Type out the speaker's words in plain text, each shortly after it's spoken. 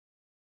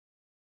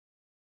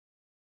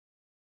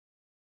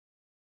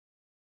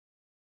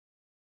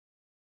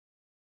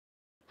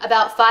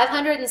About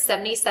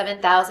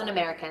 577,000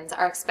 Americans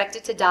are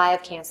expected to die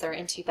of cancer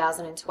in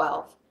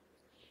 2012.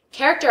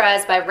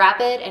 Characterized by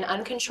rapid and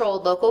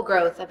uncontrolled local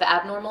growth of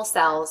abnormal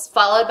cells,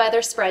 followed by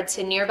their spread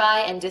to nearby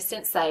and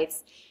distant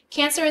sites,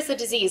 cancer is a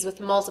disease with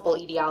multiple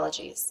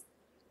etiologies.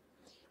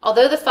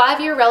 Although the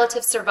 5-year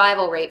relative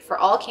survival rate for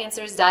all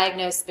cancers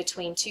diagnosed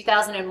between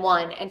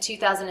 2001 and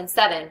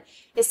 2007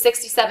 is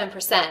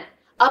 67%,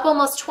 up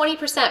almost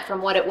 20%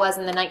 from what it was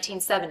in the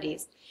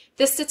 1970s,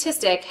 this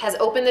statistic has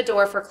opened the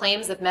door for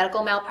claims of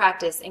medical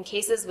malpractice in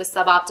cases with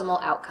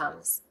suboptimal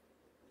outcomes.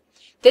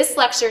 This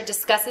lecture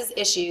discusses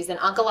issues in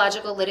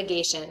oncological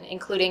litigation,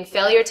 including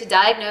failure to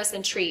diagnose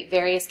and treat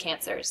various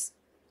cancers.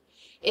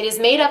 It is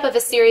made up of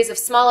a series of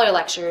smaller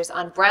lectures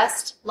on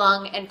breast,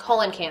 lung, and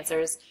colon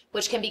cancers,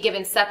 which can be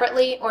given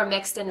separately or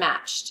mixed and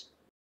matched.